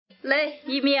来，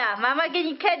一米啊，妈妈给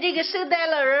你看这个圣诞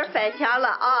老人翻墙了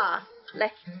啊！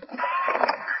来，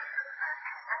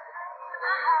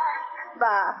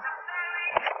爸，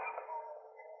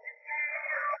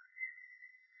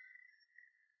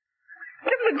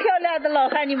这么漂亮的老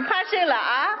汉，你们怕谁了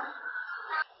啊？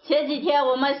前几天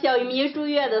我们小米住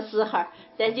院的时候，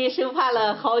在这生怕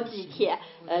了好几天，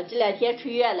这2天出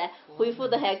院了，恢复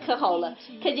的还可好了，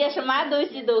看见什么东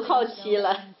西都好奇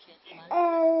了。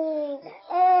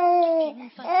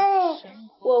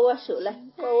握手来，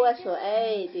握手，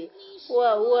哎，对，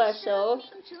握手。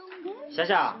霞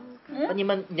霞，那你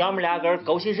们娘们2个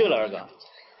高兴谁了二哥？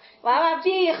娃娃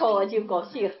病一好我就高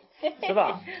兴。是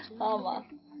吧？好嘛。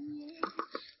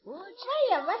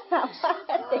哎呀，妈呀，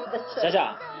对得起。霞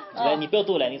霞，来，你不要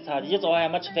逗了，你擦，一早还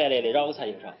没吃饭来了，让我擦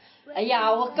一声。哎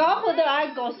呀，我刚好的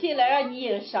俺高兴了，让你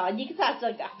硬上，你给咋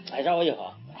这个？哎，让我一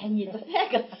好。哎，你这太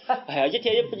个。哎呀，一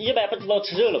天一般不知道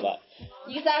吃肉了吧？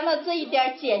你给咱们做一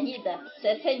点解腻的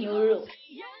酸菜牛肉。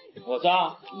我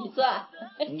做。你做。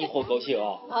你好高兴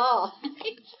啊！哦。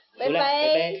拜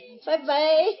拜。拜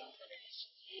拜。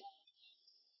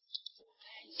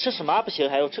吃什么不行，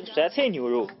还要吃个酸菜牛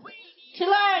肉。陈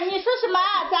老，你说什么？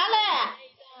咋了？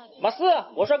没事，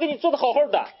我说给你做的好好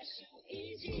的。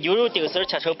牛肉丁丝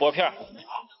切成薄片。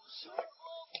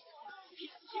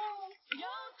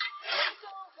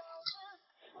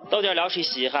倒点凉水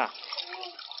洗一下。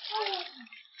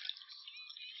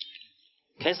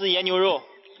开始腌牛肉，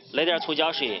来点葱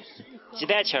姜水、鸡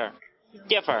蛋清、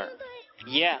淀粉、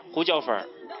盐、胡椒粉，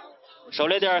少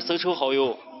来点生抽蚝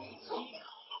油，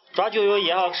抓椒油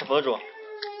腌上10分钟。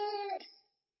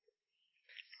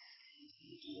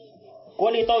锅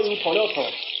里倒油炒料头，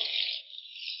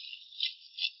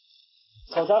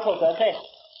炒姜炒酸菜，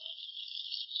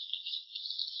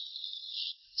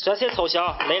酸菜炒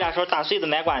香，来2勺打碎的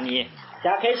南瓜泥，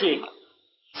加开水，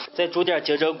再煮点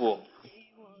金针菇，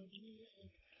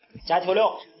加调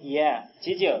料盐、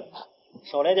鸡精，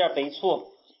少来点白醋，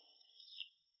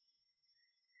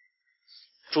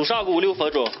煮上个5-6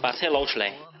分钟，把菜捞出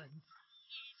来，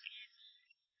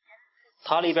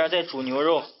汤里边再煮牛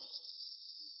肉。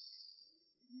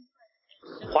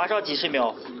划上几10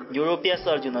秒，牛肉变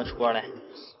色了就能出锅了。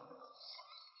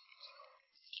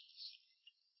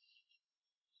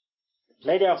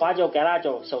来点花椒、干辣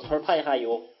椒，小葱拍一下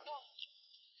油。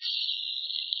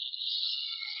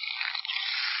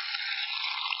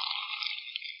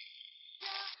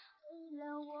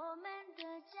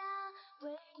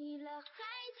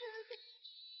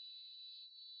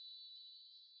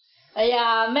哎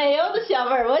呀，麦芽的香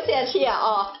味儿，我先吃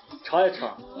啊！尝一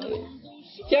尝。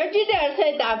今儿这点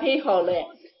菜搭配好了，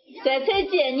酸菜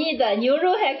解腻的，牛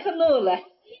肉还可浓了，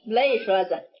来一勺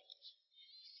子。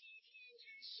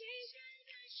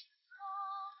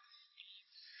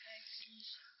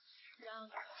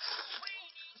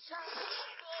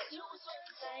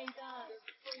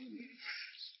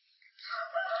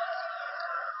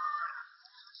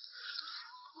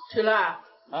春乐，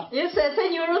你酸菜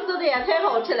牛肉做的也太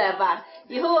好吃了吧！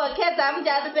以后我看咱们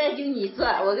家的饭就你做，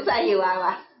我给咱一碗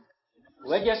碗。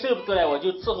我今受不住了，我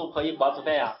就伺候婆姨光做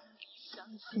饭呀。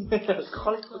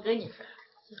好了，不跟你说。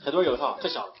太多油上，可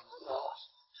香了。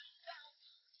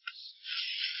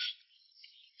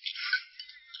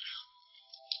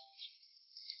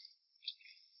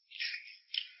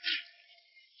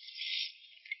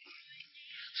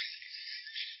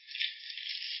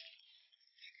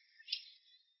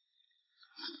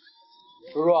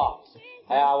叔叔，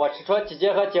哎呀，我吃着姐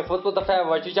姐和姐夫做的饭，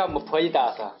我就像没婆姨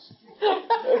打算。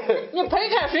你陪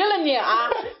看谁了你啊？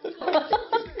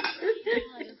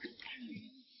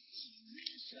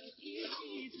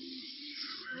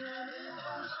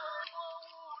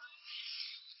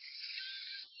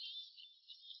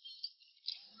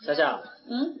霞霞，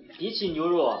比起牛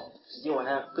肉，实际我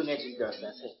还更爱吃一点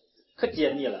酸菜，可解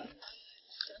腻了。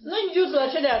那你就多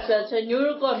吃点酸菜，牛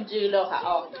肉光这个料哈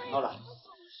啊。好了。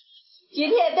今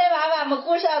天带娃娃们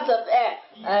顾上做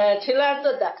饭，陈乐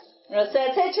做的，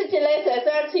酸菜吃起来酸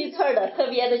酸脆脆的，特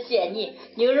别的解腻；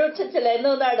牛肉吃起来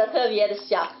嫩嫩的，特别的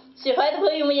香。喜欢的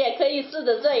朋友们也可以试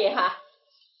着做一下。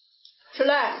陈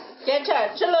乐，该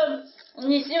吃了，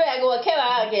你洗碗给我开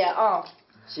碗给啊。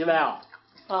洗碗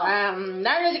啊？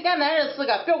男人就干男人事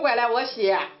个，别管了，我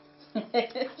洗。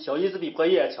小姨子比婆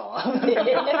姨也强。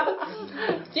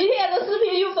今天的视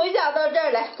频就分享到这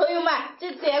儿了，朋友们，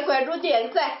记得点关注点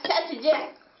个赞，下期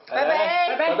见，拜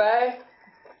拜拜拜。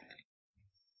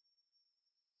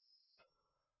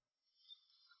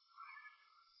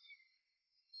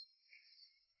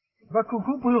把口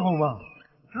口不用好吗？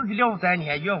自己聊3你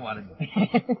还约我了你。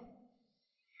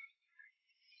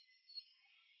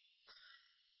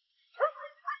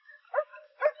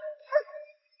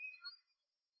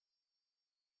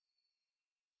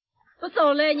不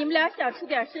早了，你们俩想吃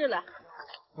点什了？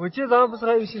我记得咱们不是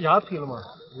还有些鸭腿了吗？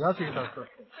鸭腿咋做？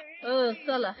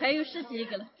是了，还有10几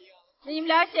个了。那你们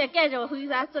俩先干着，我回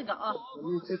咱这个啊。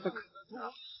你再这个。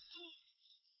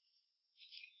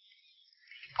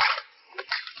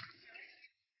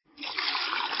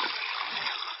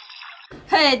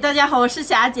嘿，大家好，我是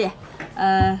霞姐。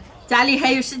家里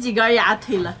还有10几根鸭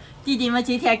腿了，弟弟们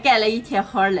今天干了一天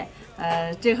活了。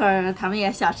这会儿他们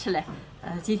也想吃了。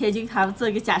今天就给他们做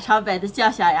个家常版的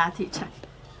酱香鸭腿吃。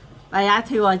把鸭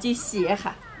腿往进洗一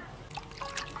下。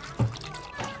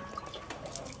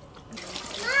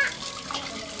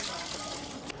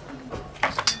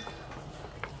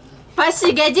把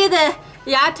洗干净的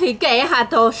鸭腿改一下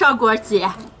刀，上锅煎。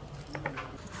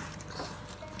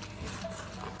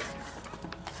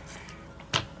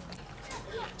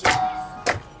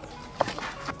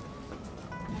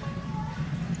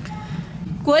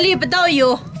锅里不倒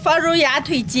油，放入鸭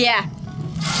腿煎。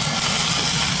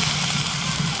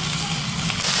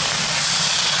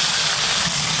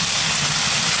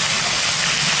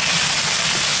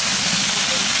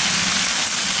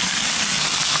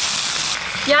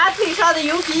鸭腿上的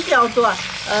油比较多，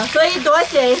所以多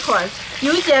煎一会儿，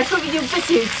油煎出去就不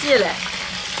腥气了。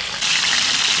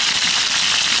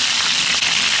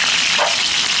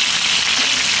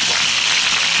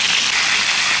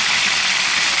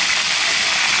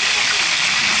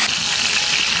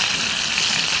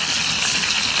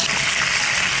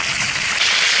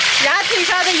鸭腿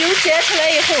上的油煎出来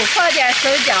以后，放点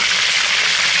生姜。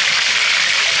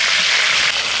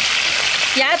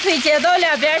鸭腿煎到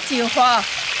两边金黄，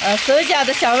生姜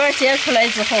的香味煎出来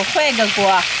之后，换个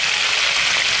锅。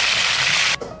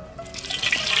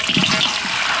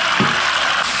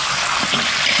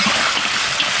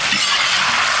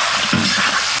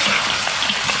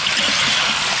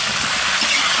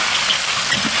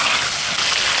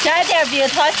加点冰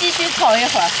糖，继续炒一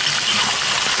会儿。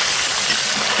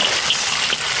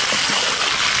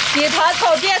冰糖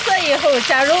炒变色以后，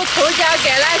加入葱姜、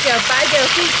干辣椒、八角、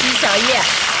碎皮、香叶。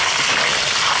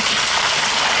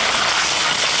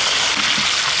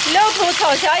料头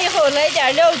炒香以后，来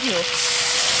点料酒、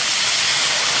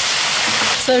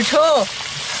生抽、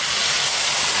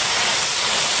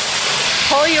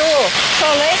蚝油，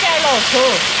少来点老抽，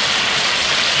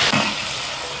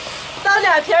倒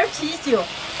2瓶啤酒。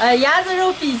鸭子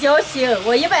肉比较腥，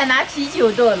我一般拿啤酒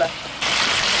倒了。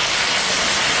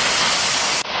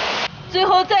最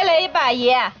后再来一把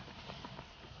盐，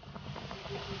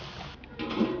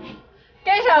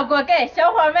盖上锅盖，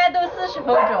小火慢炖40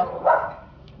分钟。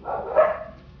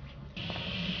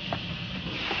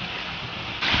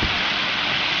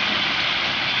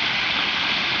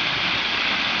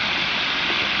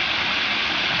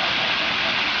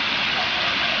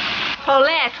好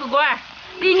嘞，出锅。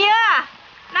李宁，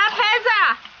拿盘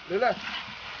子。来。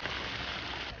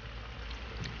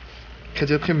看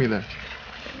起来太美了。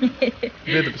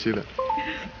别的不行了。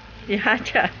呀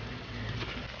这。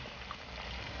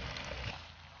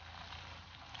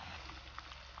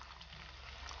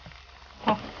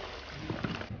好。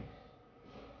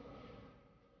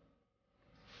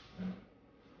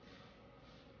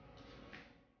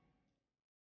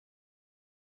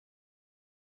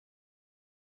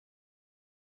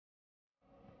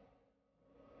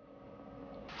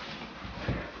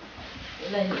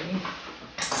来你。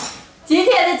今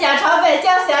天的家常版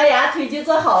酱香鸭腿就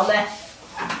做好了，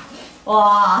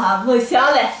哇，猛香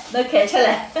了，能开吃了。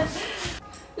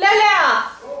亮亮，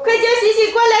快叫欣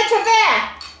欣过来吃饭。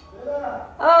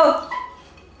哦。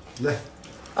来。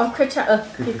哦，快吃，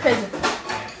给筷子。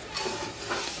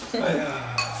哎呀，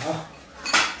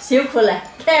辛苦了，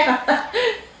看上。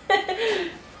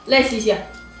来，欣欣，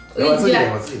我给你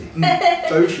卷。我自己。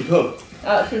这有薯条。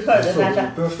啊，薯条的拿着。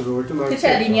不要薯条，我就拿。快吃，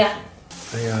李宁。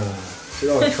哎呀。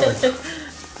让我尝一下，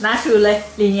拿手来，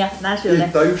李宁，拿手来。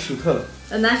这有手套了。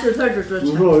拿手套就吃。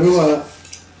我说我用完了。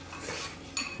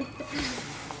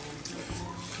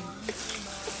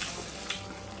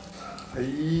哎，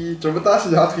这么大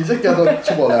西鸭腿，这干到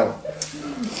吃饱了。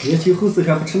年轻后生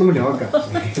还不吃那么2个，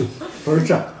好好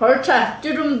吃。好好吃，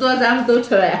就这么多，咱们都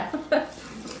吃了呀。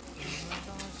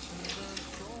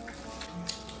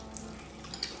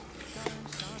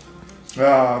哎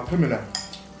呀，太美了。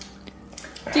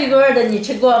这个味的你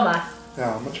吃过吗？哎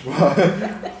呀，没吃过。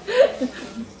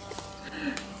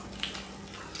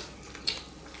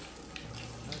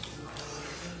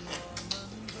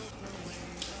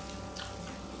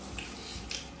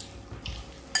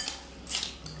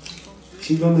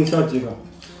心中能下几个？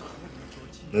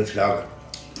能吃2个。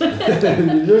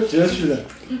你这节虚了，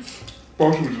保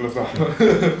守住了是吧？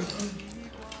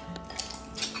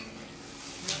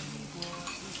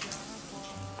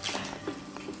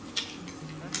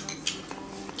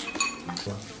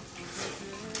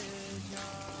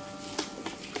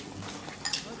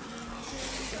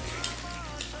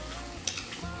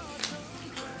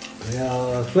哎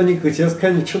呀，坐你跟前是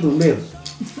看你吃都美了。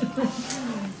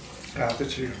啊，再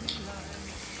吃一个。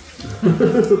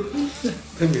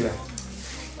太美了。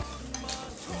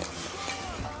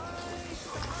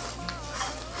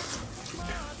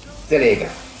再来一个，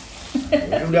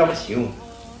有了不起哦。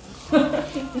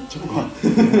这么快？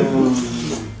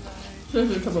确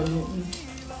实特别浓。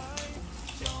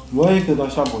我也给到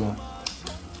下播了。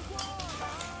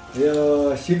哎呀，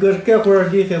西哥是干活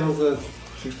厉害，那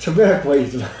是吃饭过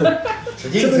瘾了。吃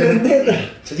劲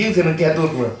才能干多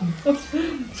活，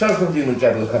上手就能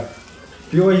干多活。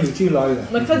比我有劲了一点。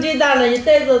那可劲大了，一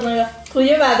袋子那个头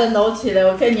一碗都捞起来，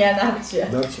我看你也拿不起。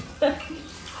拿不起。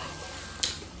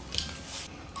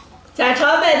家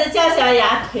常买的酱香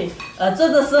鸭腿，做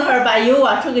的时候把油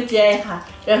往出给煎一下，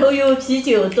然后用啤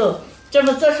酒冻，这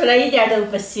么做出来一点都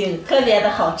不腥，特别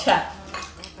的好吃。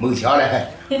猛强了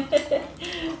还。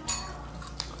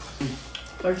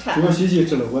好吃。只有西西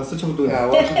吃了，我是吃不动啊，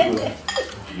我吃不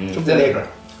动。再来一个。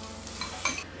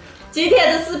今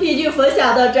天的视频就分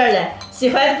享到这儿了，喜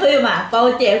欢的朋友们帮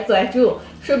我点个关注，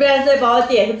顺便再帮我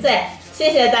点个赞，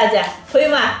谢谢大家，朋友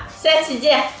们，下期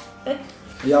见。哎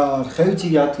呀，还有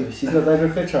几样腿，西哥在这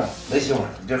还吃。没喜欢，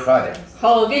你这喝点。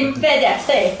好，我给你拌点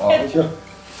菜。好，行。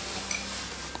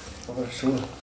我把它收了。